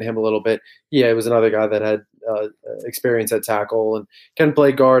of looked at him a little bit. Yeah, it was another guy that had experience at tackle and can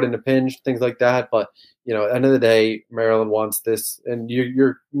play guard in a pinch, things like that. But, at the end of the day, Maryland wants this. And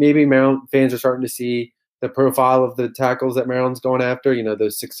maybe Maryland fans are starting to see the profile of the tackles that Maryland's going after,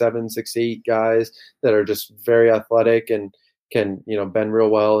 those 6'7", 6'8" guys that are just very athletic and can bend real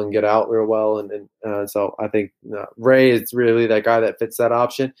well and get out real well, and so I think Ray is really that guy that fits that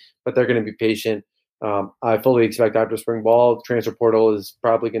option. But they're going to be patient. I fully expect after spring ball, transfer portal is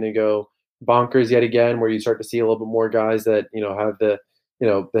probably going to go bonkers yet again, where you start to see a little bit more guys that have the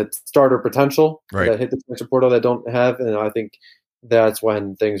that starter potential that hit the transfer portal that don't have, and I think that's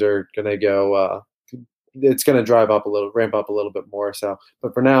when things are going to go. It's going to ramp up a little bit more. So,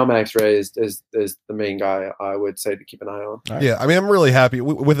 but for now, Max Ray is the main guy I would say to keep an eye on. Right. Yeah, I mean, I'm really happy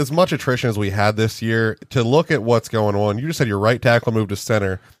with as much attrition as we had this year to look at what's going on. You just had your right tackle move to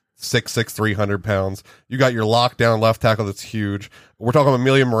center, 6'6", 300 pounds. You got your lockdown left tackle that's huge. We're talking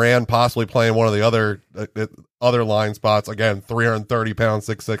Amelia Moran possibly playing one of the other line spots. Again, 330 pounds,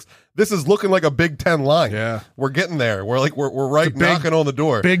 6'6". This is looking like a Big Ten line. Yeah, we're getting there. We're right knocking on the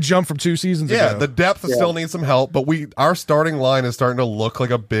door. Big jump from 2 seasons ago. Yeah, the depth still needs some help, but our starting line is starting to look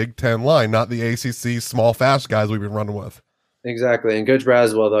like a Big Ten line, not the ACC small, fast guys we've been running with. Exactly, and Coach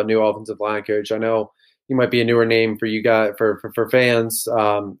Braswell, the new offensive line coach, I know he might be a newer name for you guys, for fans,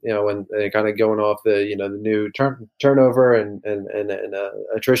 and kind of going off the the new turnover and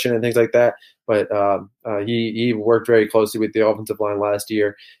attrition and things like that. But he worked very closely with the offensive line last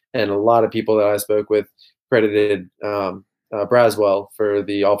year, and a lot of people that I spoke with credited Braswell for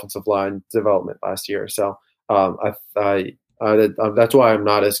the offensive line development last year. So that's why I'm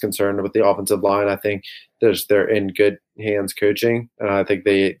not as concerned with the offensive line. I think they're in good hands coaching, and I think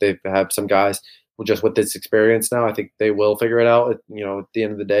they have some guys. Just with this experience now, I think they will figure it out. At the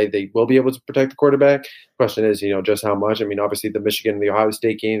end of the day, they will be able to protect the quarterback. Question is, just how much. I mean, obviously the Michigan and the Ohio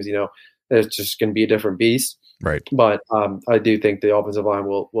State games, it's just going to be a different beast. Right. But I do think the offensive line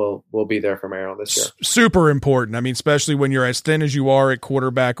will be there for Maryland this year. Super important. I mean, especially when you're as thin as you are at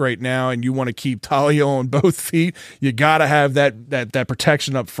quarterback right now, and you want to keep Talia on both feet, you got to have that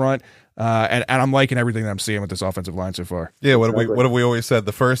protection up front. And I'm liking everything that I'm seeing with this offensive line so far. Yeah, what have we always said?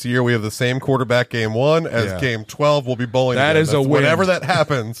 The first year we have the same quarterback game 1 as game 12. We'll be bowling. That again. is a win. Whenever that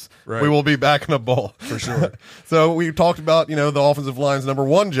happens, we will be back in a bowl for sure. So we talked about the offensive line's number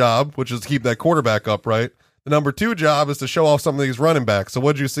 1 job, which is to keep that quarterback upright. The number 2 job is to show off some of these running backs. So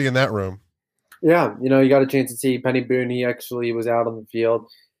what did you see in that room? Yeah, you got a chance to see Penny Boone. He actually was out on the field.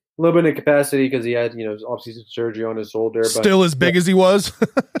 A little bit of capacity because he had, obviously surgery on his shoulder. But still as big as he was.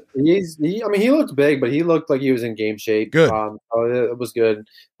 He looked big, but he looked like he was in game shape. Good. It was good.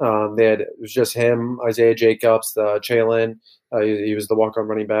 It was just him, Isaiah Jacobs, Chalin. He was the walk-on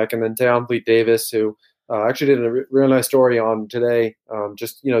running back, and then Tayon Fleet Davis, who actually did a real nice story on today.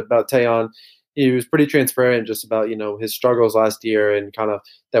 About Tayon. he was pretty transparent just about, his struggles last year and kind of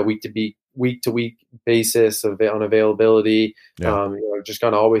that week to week basis of unavailability, just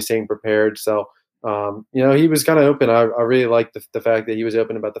kind of always staying prepared. So, he was kind of open. I really liked the fact that he was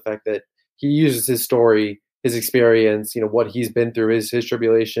open about the fact that he uses his story, his experience, what he's been through, his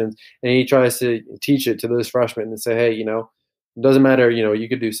tribulations, and he tries to teach it to those freshmen and say, hey, it doesn't matter, you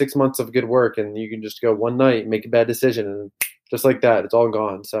could do 6 months of good work and you can just go one night and make a bad decision and just like that, it's all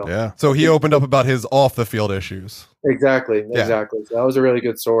gone. So yeah. So he opened up about his off the field issues. Exactly. So that was a really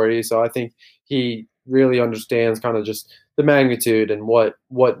good story. So I think he really understands kind of just the magnitude and what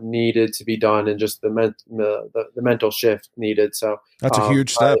needed to be done and just the mental shift needed. So that's a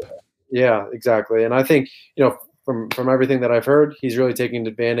huge step. Yeah, exactly. And I think, from everything that I've heard, he's really taking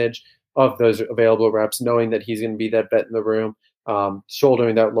advantage of those available reps, knowing that he's going to be that vet in the room,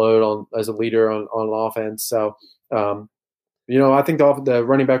 shouldering that load as a leader on offense. So, I think the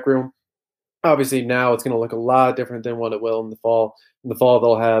running back room, obviously now it's going to look a lot different than what it will in the fall. In the fall,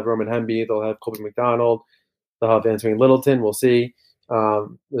 they'll have Roman Hemby, they'll have Colby McDonald, they'll have Anthony Littleton. We'll see.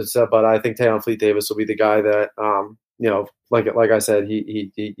 But I think Tayon Fleet Davis will be the guy that, like I said,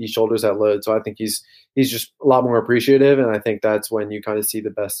 he shoulders that load. So I think he's just a lot more appreciative, and I think that's when you kind of see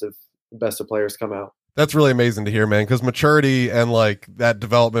the best of players come out. That's really amazing to hear, man, because maturity and like that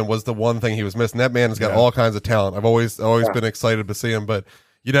development was the one thing he was missing. That man has got all kinds of talent. I've always been excited to see him, but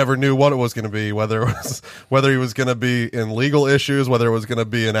you never knew what it was going to be, whether he was going to be in legal issues, whether it was going to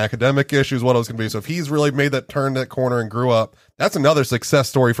be in academic issues, what it was going to be. So if he's really made that turn, that corner, and grew up, that's another success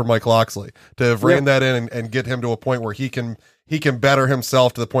story for Mike Locksley to have reined that in and get him to a point where he can better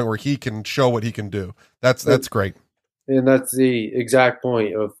himself to the point where he can show what he can do. That's great. And that's the exact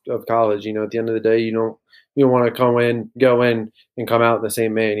point of college. At the end of the day, you don't want to go in and come out the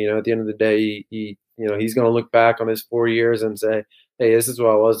same man. At the end of the day, he's going to look back on his 4 years and say, hey, this is what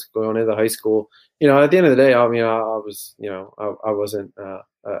I was going into high school. At the end of the day, I was, I wasn't,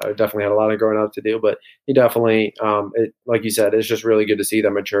 I definitely had a lot of growing up to do, but he definitely, like you said, it's just really good to see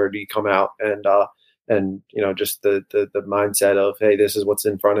that maturity come out and just the mindset of, hey, this is what's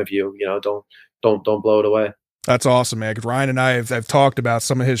in front of you. Don't blow it away. That's awesome, man. 'Cause Ryan and I have talked about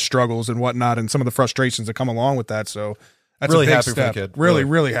some of his struggles and whatnot and some of the frustrations that come along with that. So that's really a big happy step. for the kid.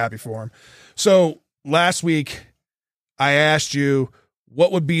 Really happy for him. So last week I asked you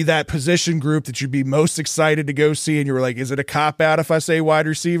what would be that position group that you'd be most excited to go see. And you were like, is it a cop out if I say wide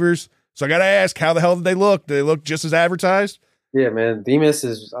receivers? So I got to ask, how the hell did they look? Did they look just as advertised? Yeah, man. Demas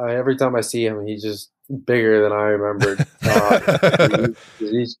is, every time I see him, he's just bigger than I remembered.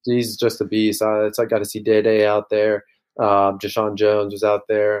 He's just a beast. I got to see Day out there. Deshaun Jones was out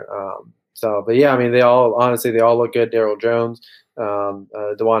there. But yeah, I mean, they all look good. Daryl Jones,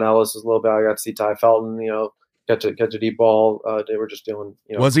 DeJuan Ellis was a little bit. I got to see Ty Felton, catch a deep ball. They were just doing,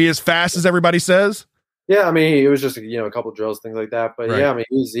 Was he as fast as everybody says? Yeah, I mean, it was just a couple drills, things like that. But yeah, I mean,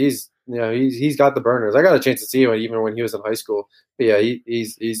 he's got the burners. I got a chance to see him even when he was in high school. But yeah,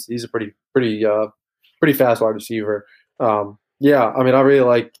 he's a pretty fast wide receiver. Yeah, I mean, I really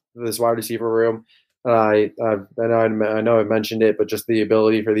like this wide receiver room. I know I mentioned it, but just the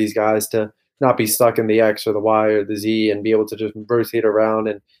ability for these guys to not be stuck in the X or the Y or the Z and be able to just rotate around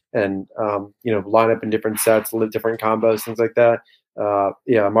and line up in different sets, live different combos, things like that.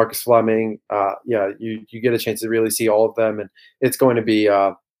 Yeah, Marcus Fleming. You get a chance to really see all of them, and it's going to be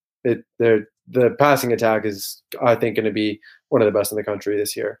the passing attack is, I think, going to be one of the best in the country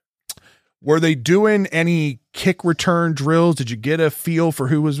this year. Were they doing any kick return drills? Did you get a feel for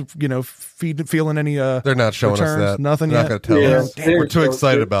who was, feeling any They're not showing returns? us that. Nothing They're yet? not going to tell us. We're too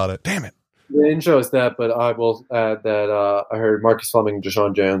excited about it. Damn it. They didn't show us that, but I will add that I heard Marcus Fleming and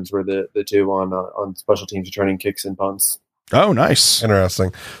Deshaun Jones were the two on special teams returning kicks and punts. Oh, nice.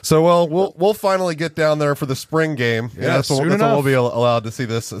 Interesting. So, we'll finally get down there for the spring game. Yeah, that's when we'll be allowed to see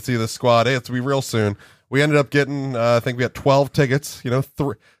this squad. It's to be real soon. We ended up getting, I think we had 12 tickets,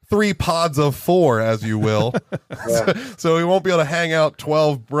 three pods of 4, as you will. So we won't be able to hang out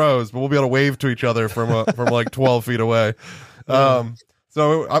 12 bros, but we'll be able to wave to each other from like 12 feet away.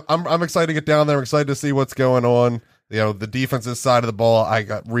 So I'm excited to get down there. I'm excited to see what's going on. The defensive side of the ball, I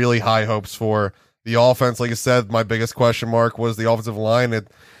got really high hopes for. The offense, like I said, my biggest question mark was the offensive line. I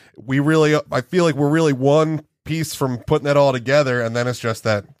feel like we're really one piece from putting that all together, and then it's just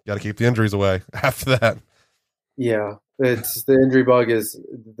that got to keep the injuries away after that. Yeah, it's the injury bug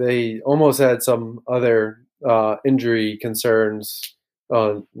they almost had some other injury concerns.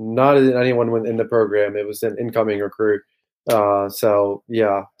 Not anyone in the program. It was an incoming recruit. So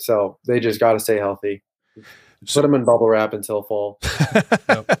they just got to stay healthy. Put them in bubble wrap until fall.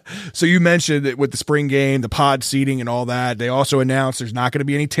 So you mentioned that with the spring game, the pod seating and all that, they also announced there's not going to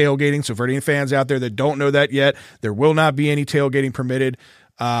be any tailgating. So for any fans out there that don't know that yet, there will not be any tailgating permitted.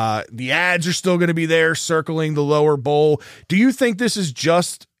 The ads are still going to be there circling the lower bowl. Do you think this is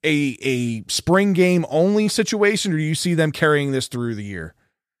just a spring game only situation, or do you see them carrying this through the year?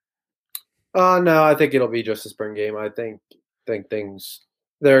 No, I think it'll be just a spring game. I think things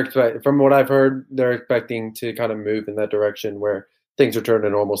from what I've heard, they're expecting to kind of move in that direction where things return to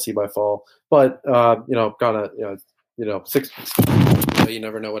normalcy by fall. But six. You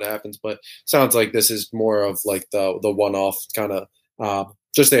never know what happens. But sounds like this is more of like the one-off kind of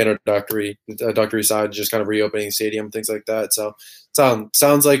just the introductory side, just kind of reopening the stadium, things like that. So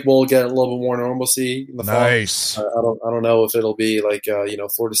sounds like we'll get a little bit more normalcy in the fall. Nice. I don't know if it'll be like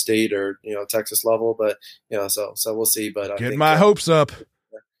Florida State or Texas level, but so we'll see. But get my hopes up.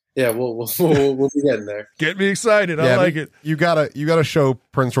 Yeah, we'll be getting there. Get me excited. I like it. You gotta show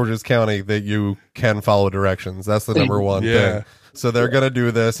Prince George's County that you can follow directions. That's the number one thing. So they're gonna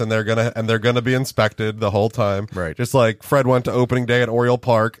do this, and they're gonna be inspected the whole time. Right. Just like Fred went to opening day at Oriole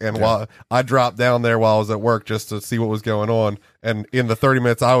Park, and while I dropped down there while I was at work just to see what was going on, and in the 30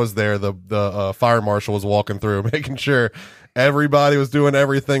 minutes I was there, the fire marshal was walking through, making sure everybody was doing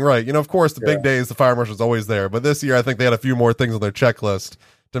everything right. Of course, the big days, the fire marshal's always there, but this year I think they had a few more things on their checklist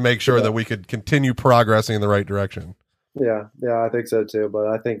to make sure that we could continue progressing in the right direction. Yeah, I think so too. But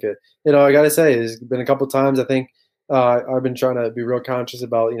I think I got to say, there's been a couple times. I think I've been trying to be real conscious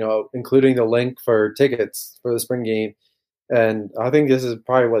about including the link for tickets for the spring game, and I think this is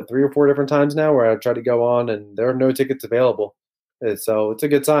probably 3 or 4 different times now where I tried to go on and there are no tickets available. So it's a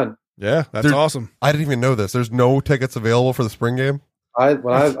good sign. Yeah, that's awesome. I didn't even know this. There's no tickets available for the spring game.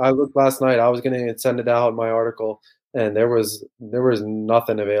 When I looked last night, I was going to send it out in my article, and there was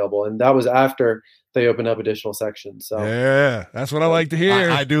nothing available, and that was after they opened up additional sections. So yeah, that's what I like to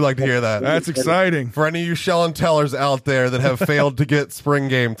hear. I do like to hear that. That's exciting. For any of you shell and tellers out there that have failed to get spring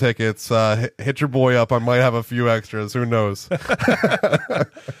game tickets, hit your boy up. I might have a few extras. Who knows?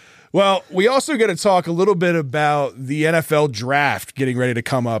 Well, we also got to talk a little bit about the NFL draft getting ready to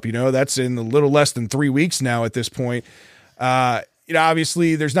come up. That's in a little less than 3 weeks now at this point.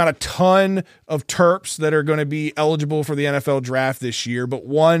 Obviously, there's not a ton of Terps that are going to be eligible for the NFL draft this year, but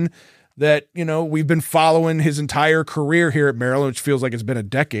one that, we've been following his entire career here at Maryland, which feels like it's been a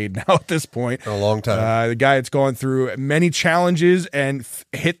decade now at this point. A long time. The guy that's gone through many challenges and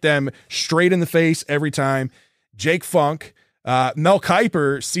hit them straight in the face every time. Jake Funk. Mel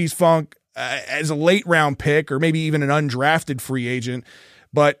Kiper sees Funk as a late round pick or maybe even an undrafted free agent.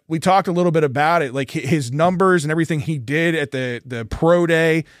 But we talked a little bit about it, like his numbers and everything he did at the pro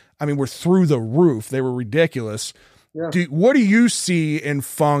day. I mean, were through the roof. They were ridiculous. Yeah. What do you see in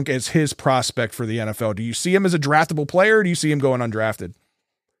Funk as his prospect for the NFL? Do you see him as a draftable player, or do you see him going undrafted?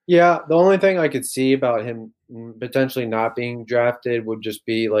 Yeah, the only thing I could see about him potentially not being drafted would just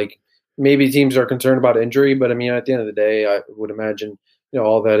be like maybe teams are concerned about injury. But I mean, at the end of the day, I would imagine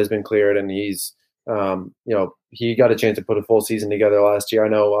all that has been cleared, and he's he got a chance to put a full season together last year. I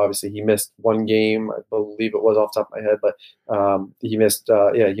know obviously he missed one game. I believe it was off the top of my head, but he missed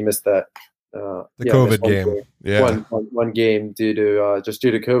that the COVID game. Yeah, one game due to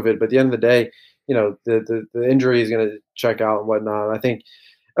COVID. But at the end of the day, the injury is going to check out and whatnot. And I think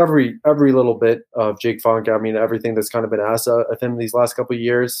every little bit of Jake Funk, I mean, everything that's kind of been asked of him these last couple of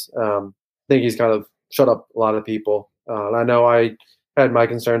years, I think he's kind of shut up a lot of people. And I know I had my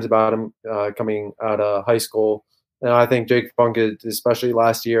concerns about him coming out of high school. And I think Jake Funk, especially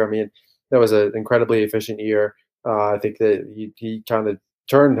last year, I mean, that was an incredibly efficient year. I think that he kind of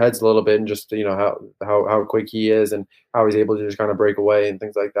turned heads a little bit, and just how quick he is and how he's able to just kind of break away and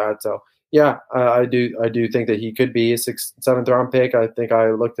things like that. So yeah, I do think that he could be a 6th, 7th round pick. I think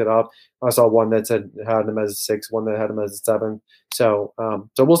I looked it up. I saw one that had him as a 6th, one that had him as a 7th. So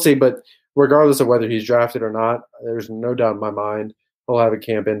we'll see. But regardless of whether he's drafted or not, there's no doubt in my mind he'll have a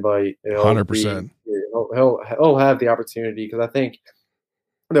camp invite. 100%. He'll have the opportunity, because I think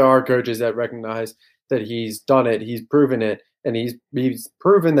there are coaches that recognize that he's done it, he's proven it, and he's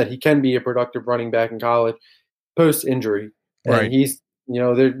proven that he can be a productive running back in college post injury. Right. And he's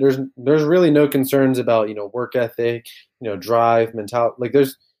there's really no concerns about work ethic, drive, mentality. Like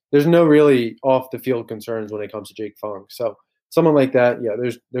there's no really off the field concerns when it comes to Jake Funk. So someone like that, yeah,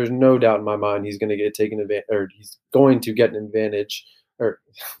 there's no doubt in my mind he's going to get taken advantage, or he's going to get an advantage, or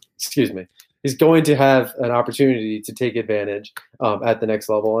excuse me, he's going to have an opportunity to take advantage at the next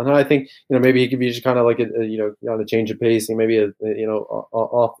level. And I think maybe he could be just kind of like on a change of pace, and maybe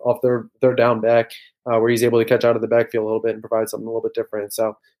off their down back where he's able to catch out of the backfield a little bit and provide something a little bit different.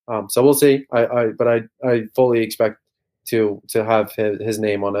 So we'll see. But I fully expect to have his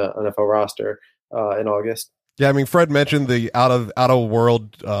name on an NFL roster in August. Yeah, I mean, Fred mentioned the out of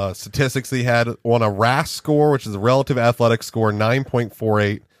world statistics that he had on a RAS score, which is a relative athletic score,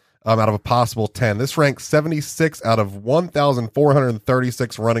 9.48 out of a possible 10. This ranks 76 out of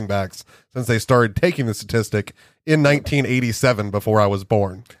 1,436 running backs since they started taking the statistic in 1987, before I was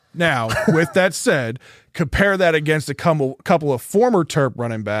born. Now, with that said, compare that against a couple of former Terp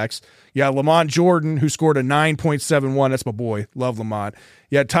running backs. Yeah, Lamont Jordan, who scored a 9.71. That's my boy. Love Lamont.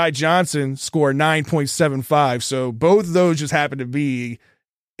 Yeah, Ty Johnson scored 9.75. So both of those just happen to be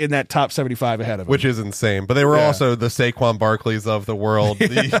in that top 75 ahead of him. Which is insane. But they were also the Saquon Barkleys of the world.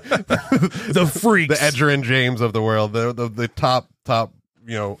 The freaks. The Edgerrin James of the world. The top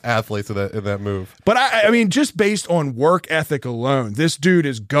athletes in that move. But I mean, just based on work ethic alone, this dude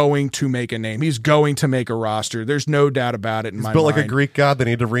is going to make a name. He's going to make a roster. There's no doubt about it in my mind. He's built like a Greek god. They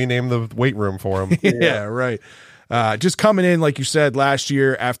need to rename the weight room for him. Yeah, right. Just coming in, like you said, last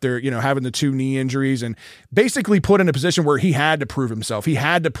year after, having the 2 knee injuries and basically put in a position where he had to prove himself. He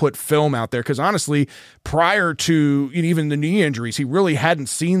had to put film out there because honestly, prior to even the knee injuries, he really hadn't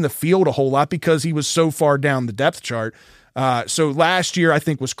seen the field a whole lot because he was so far down the depth chart. So last year I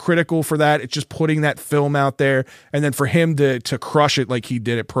think was critical for that. It's just putting that film out there. And then for him to crush it like he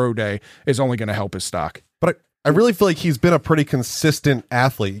did at Pro Day is only going to help his stock. But I really feel like he's been a pretty consistent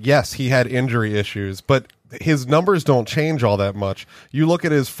athlete. Yes, he had injury issues, but his numbers don't change all that much. You look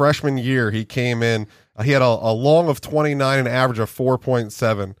at his freshman year, he came in, he had a long of 29 and an average of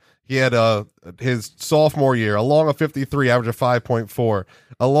 4.7. He had his sophomore year, a long of 53, average of 5.4.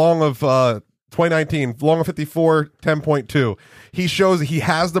 A long of 2019, long of 54, 10.2. He shows he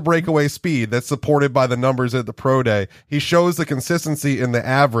has the breakaway speed that's supported by the numbers at the Pro Day. He shows the consistency in the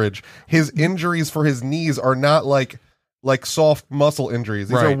average. His injuries for his knees are not like soft muscle injuries.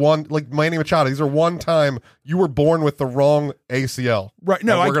 These are like Manny Machado. These are one time you were born with the wrong ACL. Right.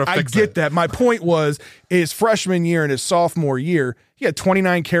 No, I get that. My point was his freshman year and his sophomore year, he had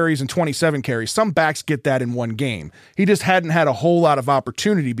 29 carries and 27 carries. Some backs get that in one game. He just hadn't had a whole lot of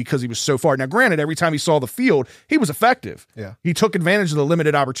opportunity because he was so far. Now, granted, every time he saw the field, he was effective. Yeah. He took advantage of the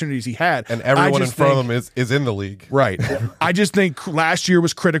limited opportunities he had. And everyone in front of him is in the league. Right. I just think last year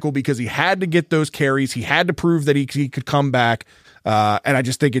was critical because he had to get those carries. He had to prove that he could come back. And I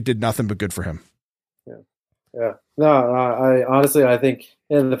just think it did nothing but good for him. Yeah. No, I honestly, I think,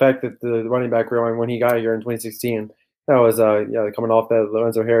 and the fact that the running back room, when he got here in 2016, that was coming off that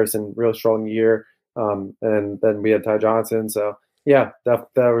Lorenzo Harrison real strong year, and then we had Ty Johnson. So yeah, that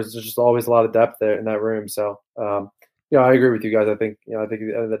was just always a lot of depth there in that room. So I agree with you guys. I think at the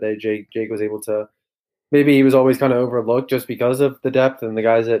end of the day, Jake was able to. Maybe he was always kind of overlooked just because of the depth and the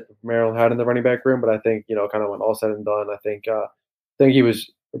guys that Maryland had in the running back room. But I think kind of when all said and done, I think he was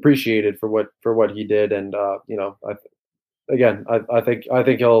appreciated for what he did, and I think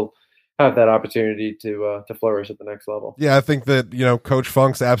he'll have that opportunity to flourish at the next level. Yeah, I think that Coach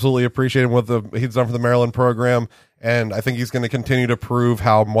Funk's absolutely appreciating what he's done for the Maryland program, and I think he's going to continue to prove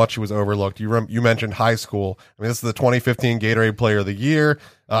how much he was overlooked. You mentioned high school. I mean, this is the 2015 Gatorade Player of the Year.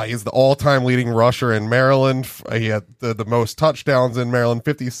 He's the all-time leading rusher in Maryland. He had the most touchdowns in Maryland,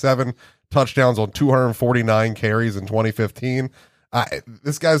 57 touchdowns on 249 carries in 2015.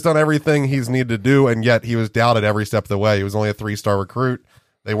 This guy's done everything he's needed to do, and yet he was doubted every step of the way. He was only a 3-star recruit.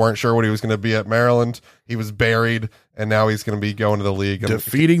 They weren't sure what he was going to be at Maryland. He was buried, and now he's going to be going to the league.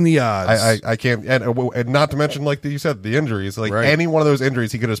 Defeating the odds. I can't, and not to mention, like you said, the injuries. Like any one of those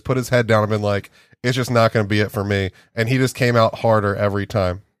injuries, he could just put his head down and been like, it's just not going to be it for me. And he just came out harder every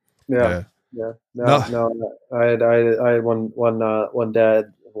time. Yeah. No. I had one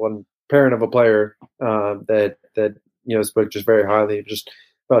dad, one parent of a player that spoke just very highly just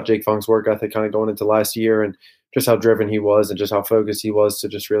about Jake Funk's work ethic kind of going into last year and just how driven he was and just how focused he was to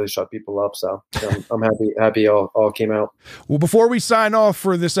just really shut people up. So I'm happy all came out. Well, before we sign off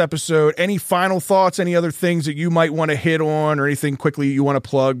for this episode, any final thoughts, any other things that you might want to hit on or anything quickly you want to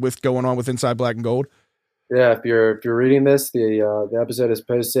plug with going on with Inside Black and Gold? Yeah, if you're reading this, the episode is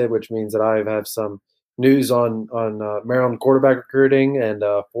posted, which means that I have some news on Maryland quarterback recruiting and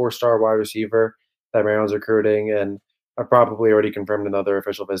a 4-star wide receiver that Maryland's recruiting, and I probably already confirmed another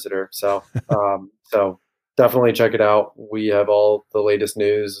official visitor. So so definitely check it out. We have all the latest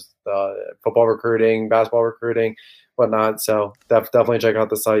news, football recruiting, basketball recruiting, whatnot. So definitely check out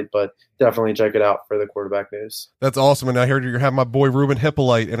the site, but definitely check it out for the quarterback news. That's awesome. And I heard you're having my boy Ruben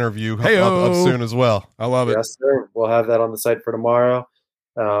Hippolyte interview up soon as well. I love it. Yes, sir. We'll have that on the site for tomorrow.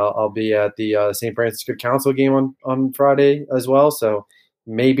 I'll be at the St. Francis Council game on Friday as well. So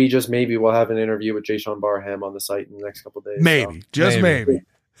maybe, just maybe, we'll have an interview with Jayshawn Barham on the site in the next couple of days. Maybe.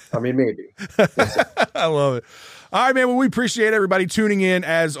 I mean, maybe. Yes, I love it. All right, man. Well, we appreciate everybody tuning in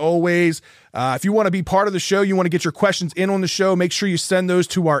as always. If you want to be part of the show, you want to get your questions in on the show, make sure you send those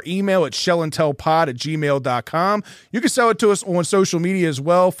to our email at shellandtellpod@gmail.com. You can send it to us on social media as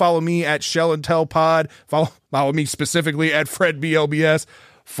well. Follow me at shellandtellpod. Follow me specifically at FredBLBS.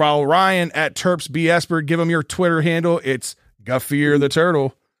 Follow Ryan at TerpsBesper. Give him your Twitter handle. It's Gafir the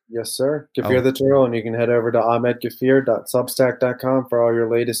Turtle. Yes, sir. Gafir the Turtle. And you can head over to ahmedgafir.substack.com for all your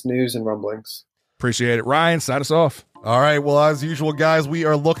latest news and rumblings. Appreciate it. Ryan, sign us off. All right. Well, as usual, guys, we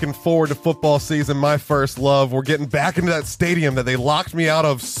are looking forward to football season. My first love. We're getting back into that stadium that they locked me out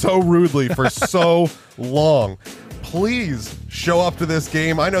of so rudely for so long. Please show up to this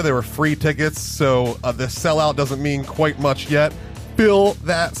game. I know there were free tickets, so the sellout doesn't mean quite much yet. Fill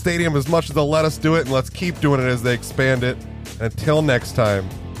that stadium as much as they'll let us do it, and let's keep doing it as they expand it. Until next time,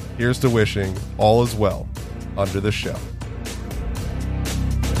 here's to wishing all is well under the shell.